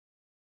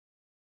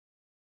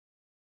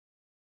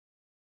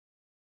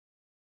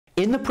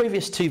In the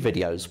previous two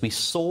videos, we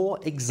saw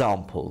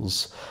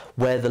examples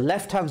where the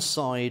left-hand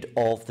side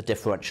of the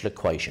differential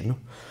equation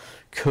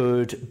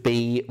could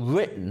be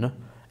written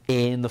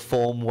in the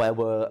form where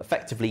we're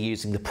effectively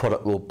using the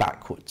product rule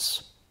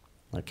backwards.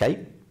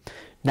 Okay?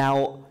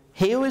 Now,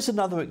 here is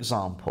another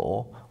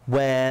example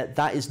where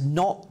that is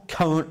not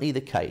currently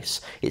the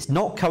case. It's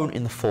not current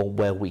in the form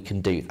where we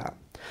can do that.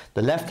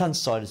 The left-hand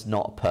side is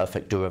not a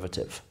perfect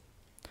derivative.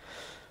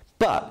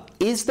 But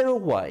is there a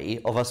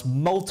way of us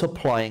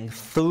multiplying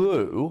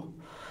through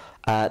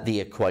the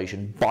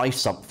equation by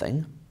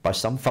something, by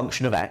some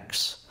function of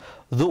x,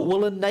 that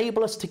will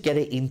enable us to get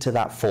it into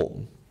that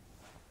form?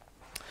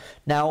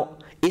 Now,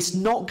 it's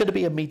not going to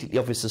be immediately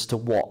obvious as to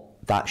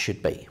what that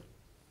should be,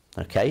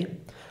 okay?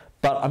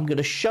 But I'm going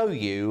to show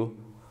you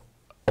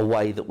a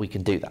way that we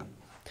can do that.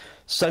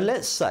 So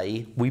let's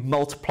say we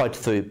multiplied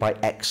through by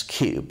x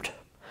cubed.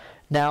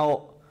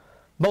 Now,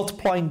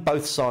 multiplying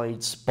both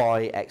sides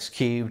by x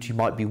cubed, you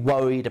might be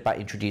worried about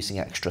introducing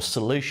extra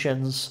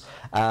solutions.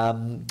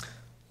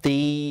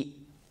 The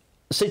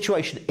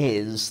situation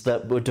is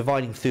that we're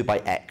dividing through by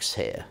x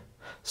here.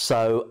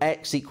 So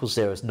x equals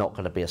 0 is not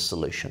going to be a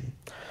solution.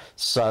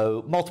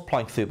 So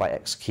multiplying through by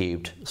x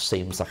cubed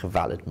seems like a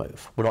valid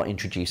move. We're not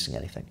introducing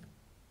anything.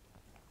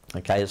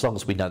 Okay, as long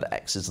as we know that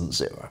x isn't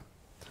 0.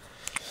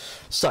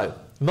 So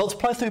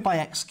multiply through by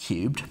x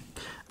cubed,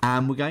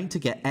 and we're going to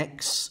get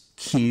x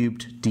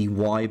cubed dy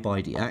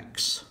by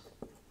dx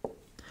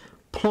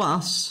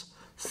plus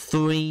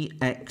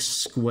 3x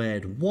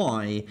squared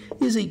y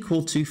is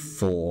equal to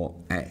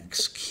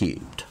 4x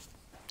cubed.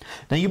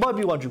 Now you might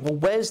be wondering, well,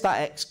 where's that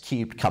x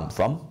cubed come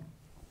from?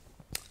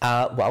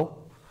 Well,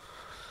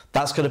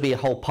 that's going to be a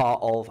whole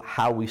part of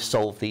how we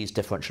solve these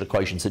differential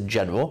equations in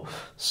general.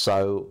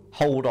 So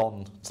hold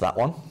on to that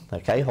one,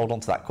 okay? Hold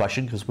on to that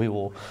question, because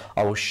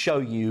I will show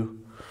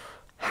you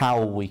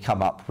how we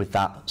come up with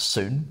that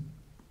soon.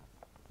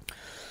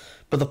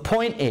 But the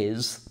point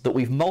is that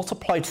we've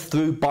multiplied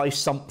through by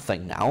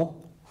something now,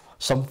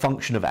 some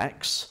function of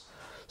x,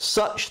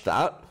 such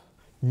that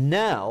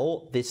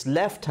now this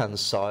left-hand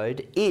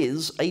side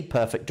is a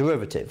perfect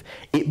derivative.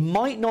 It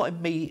might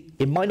not be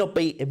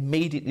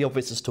immediately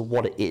obvious as to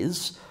what it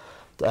is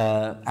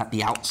at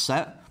the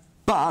outset,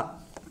 but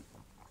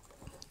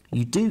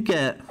you do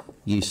get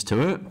used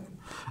to it,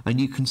 and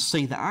you can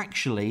see that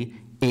actually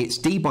it's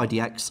d by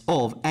dx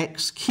of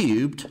x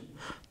cubed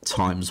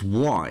times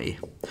y,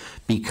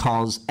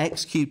 because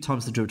x cubed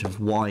times the derivative of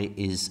y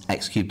is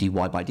x cubed dy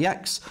by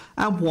dx,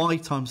 and y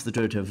times the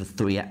derivative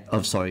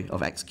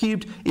of x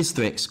cubed is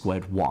 3x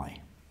squared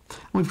y. And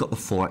we've got the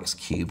 4x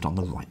cubed on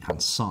the right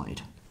hand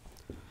side.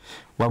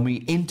 When we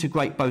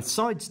integrate both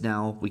sides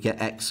now, we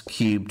get x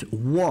cubed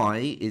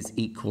y is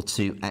equal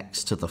to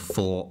x to the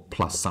 4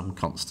 plus some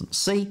constant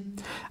c,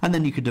 and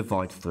then you can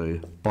divide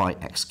through by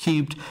x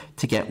cubed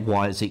to get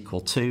y is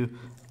equal to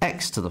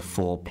x to the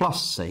 4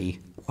 plus c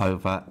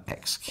over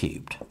x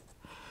cubed.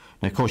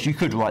 Now, of course, you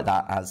could write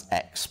that as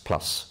x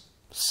plus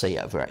c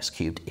over x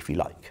cubed if you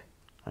like,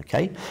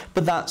 okay?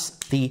 But that's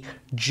the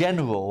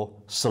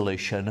general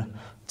solution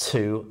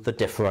to the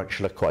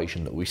differential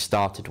equation that we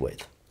started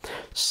with.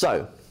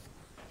 So,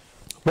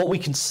 what we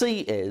can see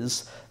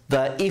is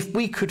that if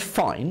we could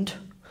find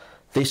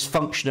this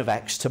function of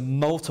x to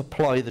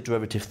multiply the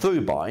derivative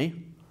through by,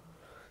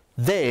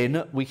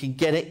 then we can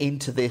get it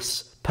into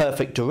this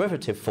perfect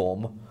derivative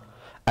form,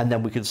 and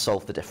then we can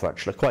solve the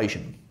differential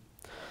equation.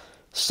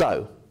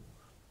 So,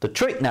 the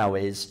trick now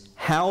is,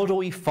 how do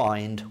we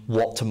find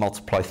what to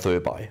multiply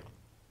through by?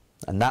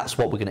 And that's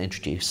what we're going to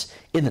introduce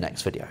in the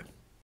next video.